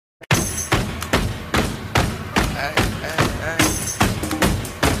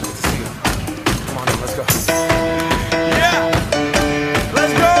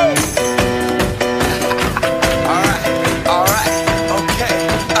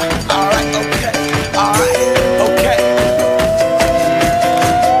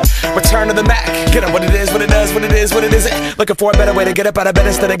Get up what it is, what it does, what it is, what it isn't. Looking for a better way to get up out of bed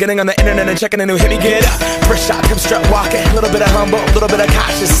instead of getting on the internet and checking a new hit. Me get up, first shot, come strut walking. A little bit of humble, a little bit of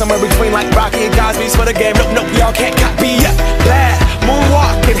cautious. Somewhere between like Rocky and Cosby's for the game. Nope, nope, y'all can't copy yet. Bad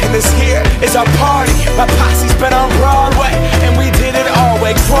moonwalking, and this here is our party. My posse's been on Broadway, and we did it all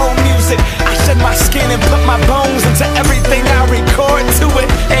way. Grown music, I shed my skin and put my bones into everything I record to it.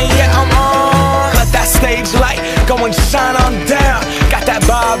 And yeah, I'm on. Let that stage light go and shine on down. Got that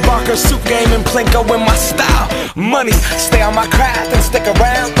Bob Barker suit game and Plinko in my style. Money, stay on my craft and stick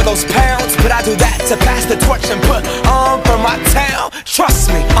around for those pounds. But I do that to pass the torch and put on for my town.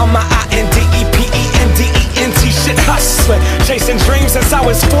 Trust me, on my INDEPENDENT shit hustling. Chasing dreams since I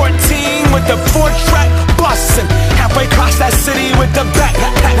was 14 with the 4-track bustin'. Halfway across that city with the back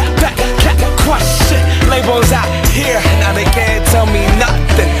crush shit. Labels out here, now they can't tell me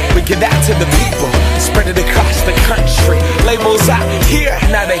nothing. We give that to the people, spread it across the country. Labels out here,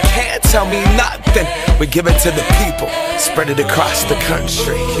 now they can't tell me nothing. We give it to the people, spread it across the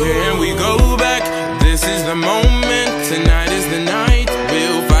country. Here we go back, this is the moment. Tonight is the night,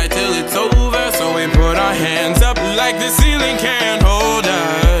 we'll fight till it's over. So we put our hands up like the ceiling can't hold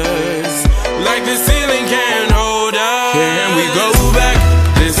us. Like the ceiling can't hold us. Here we go back,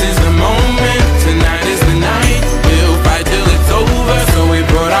 this is the moment. Tonight is the night, we'll fight till it's over. So we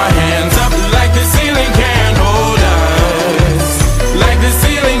put our hands up like the ceiling can't hold us. Like the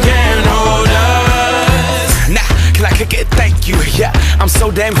ceiling can't hold us. Nah, can I kick it? Thank you, yeah, I'm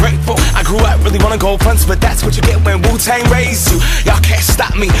so damn grateful. I grew up really wanna go fronts, but that's what you get when Wu-Tang raised you. Y'all can't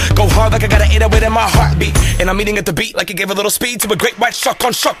stop me, go hard like I got an 808 in my heartbeat. And I'm eating at the beat like it gave a little speed to a great white shark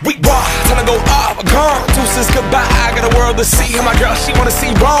on shark week. Raw, time to go up, gone, deuces goodbye. I got a world to see, and my girl, she wanna see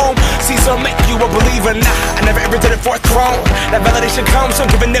Rome. Caesar make you a believer, nah, I never ever did it for a throne. That validation comes from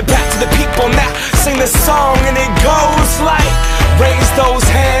giving it back to the people. Now, sing this song and it goes like, raise those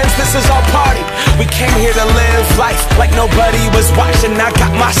hands, this is our party. We came here to live life like nobody was watching. I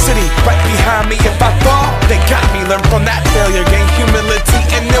got my city right behind me. If I fall, they got me. Learn from that failure, gain humility,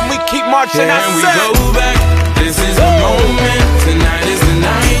 and then we keep marching. I said